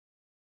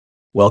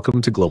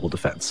Welcome to Global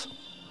Defense.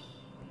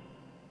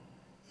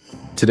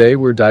 Today,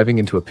 we're diving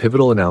into a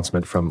pivotal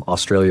announcement from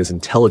Australia's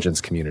intelligence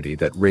community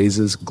that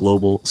raises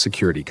global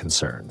security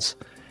concerns.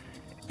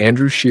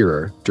 Andrew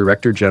Shearer,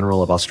 Director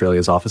General of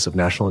Australia's Office of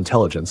National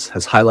Intelligence,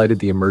 has highlighted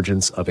the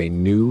emergence of a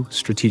new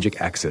strategic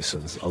axis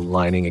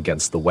aligning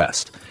against the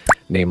West,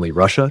 namely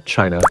Russia,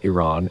 China,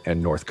 Iran,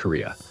 and North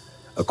Korea.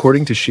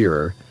 According to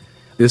Shearer,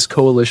 this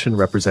coalition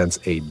represents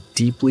a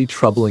deeply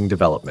troubling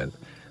development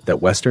that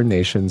Western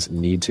nations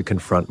need to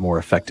confront more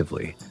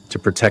effectively to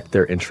protect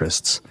their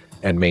interests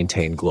and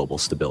maintain global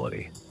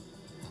stability.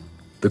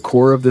 The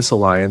core of this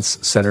alliance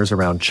centers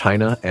around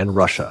China and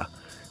Russia,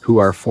 who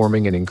are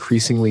forming an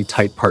increasingly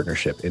tight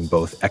partnership in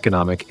both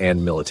economic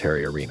and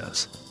military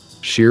arenas.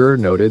 Shearer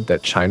noted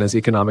that China's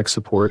economic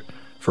support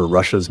for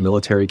Russia's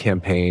military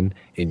campaign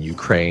in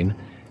Ukraine,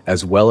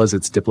 as well as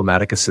its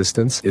diplomatic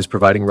assistance, is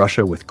providing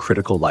Russia with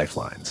critical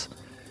lifelines.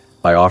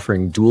 By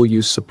offering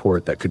dual-use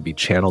support that could be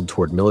channeled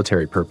toward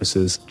military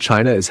purposes,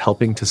 China is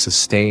helping to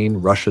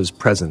sustain Russia's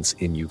presence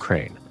in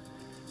Ukraine.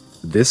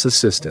 This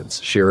assistance,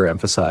 Shearer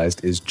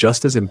emphasized, is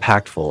just as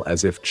impactful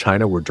as if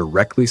China were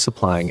directly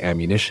supplying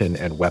ammunition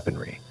and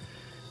weaponry.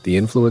 The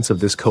influence of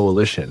this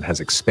coalition has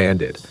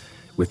expanded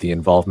with the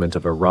involvement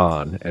of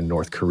Iran and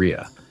North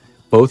Korea,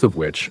 both of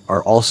which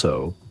are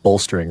also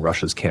bolstering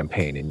Russia's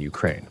campaign in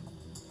Ukraine.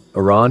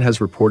 Iran has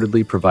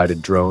reportedly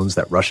provided drones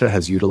that Russia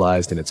has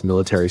utilized in its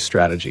military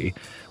strategy,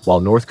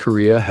 while North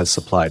Korea has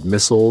supplied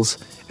missiles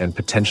and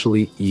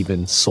potentially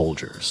even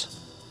soldiers.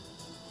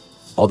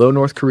 Although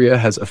North Korea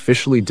has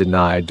officially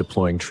denied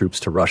deploying troops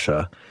to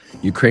Russia,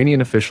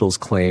 Ukrainian officials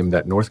claim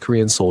that North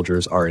Korean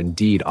soldiers are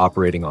indeed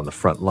operating on the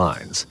front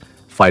lines,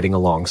 fighting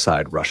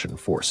alongside Russian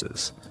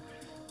forces.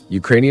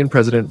 Ukrainian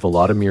President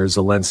Volodymyr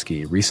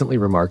Zelensky recently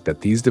remarked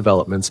that these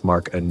developments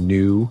mark a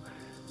new,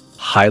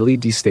 highly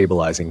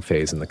destabilizing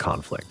phase in the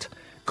conflict,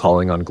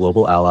 calling on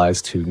global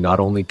allies to not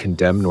only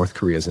condemn North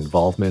Korea's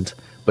involvement,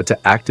 but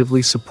to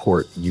actively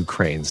support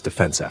Ukraine's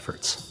defense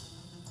efforts.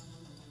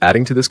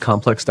 Adding to this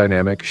complex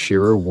dynamic,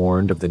 Shearer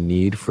warned of the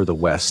need for the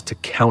West to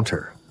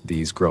counter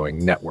these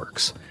growing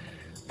networks.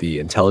 The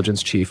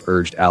intelligence chief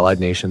urged allied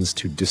nations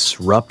to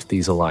disrupt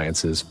these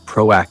alliances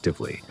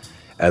proactively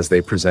as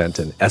they present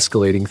an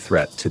escalating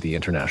threat to the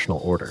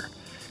international order.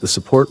 The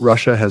support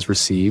Russia has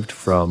received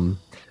from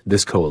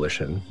this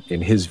coalition,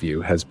 in his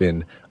view, has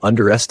been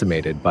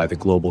underestimated by the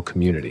global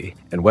community,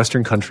 and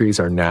Western countries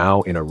are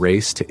now in a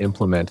race to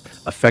implement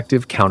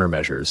effective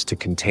countermeasures to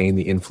contain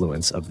the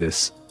influence of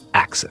this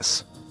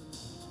axis.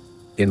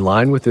 In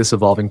line with this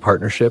evolving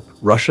partnership,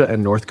 Russia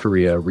and North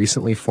Korea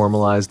recently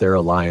formalized their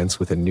alliance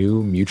with a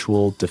new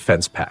mutual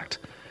defense pact,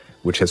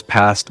 which has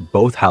passed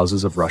both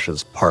houses of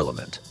Russia's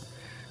parliament.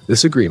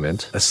 This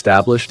agreement,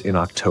 established in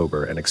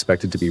October and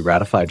expected to be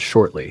ratified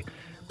shortly,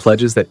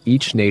 pledges that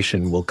each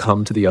nation will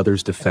come to the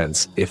other's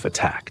defense if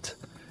attacked.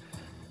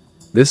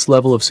 This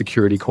level of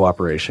security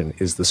cooperation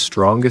is the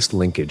strongest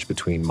linkage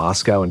between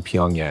Moscow and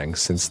Pyongyang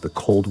since the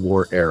Cold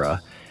War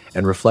era,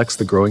 and reflects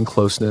the growing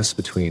closeness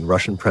between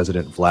Russian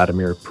President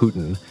Vladimir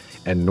Putin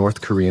and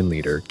North Korean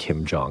leader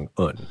Kim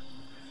Jong-un.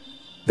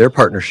 Their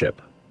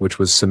partnership, which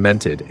was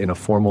cemented in a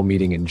formal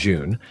meeting in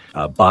June,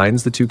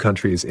 binds the two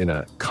countries in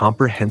a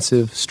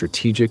comprehensive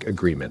strategic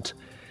agreement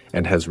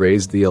and has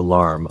raised the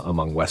alarm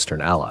among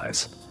Western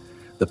allies.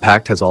 The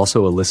pact has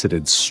also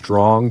elicited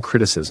strong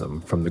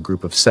criticism from the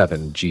Group of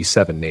Seven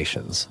G7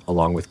 nations,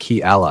 along with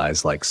key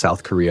allies like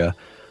South Korea,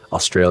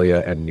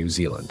 Australia, and New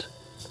Zealand.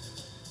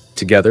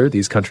 Together,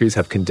 these countries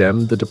have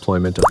condemned the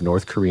deployment of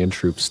North Korean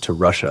troops to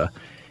Russia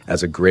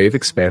as a grave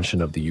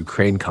expansion of the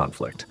Ukraine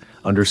conflict,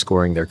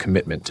 underscoring their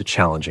commitment to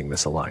challenging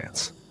this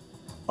alliance.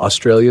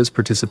 Australia's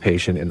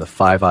participation in the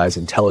Five Eyes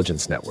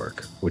intelligence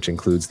network, which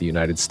includes the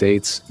United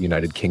States,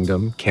 United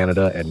Kingdom,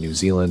 Canada, and New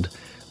Zealand,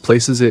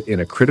 places it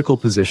in a critical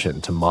position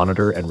to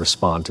monitor and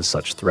respond to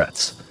such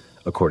threats,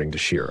 according to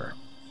Shearer.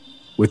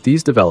 With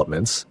these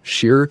developments,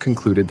 Shearer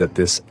concluded that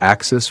this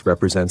axis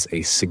represents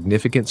a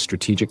significant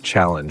strategic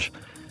challenge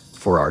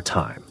for our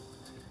time.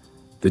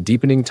 The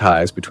deepening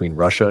ties between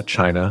Russia,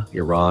 China,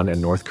 Iran,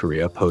 and North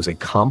Korea pose a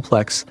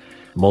complex,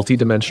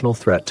 multidimensional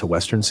threat to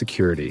Western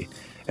security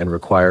and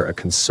require a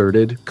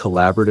concerted,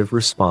 collaborative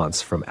response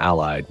from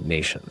allied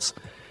nations.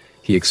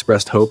 He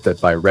expressed hope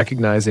that by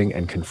recognizing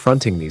and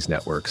confronting these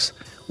networks,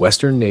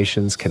 Western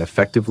nations can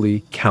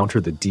effectively counter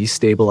the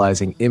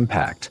destabilizing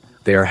impact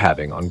they are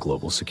having on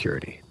global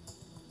security.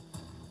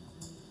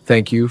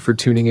 Thank you for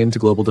tuning in to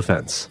Global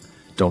Defense.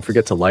 Don't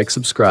forget to like,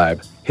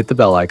 subscribe, hit the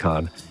bell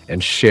icon,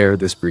 and share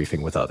this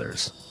briefing with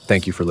others.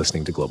 Thank you for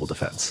listening to Global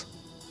Defense.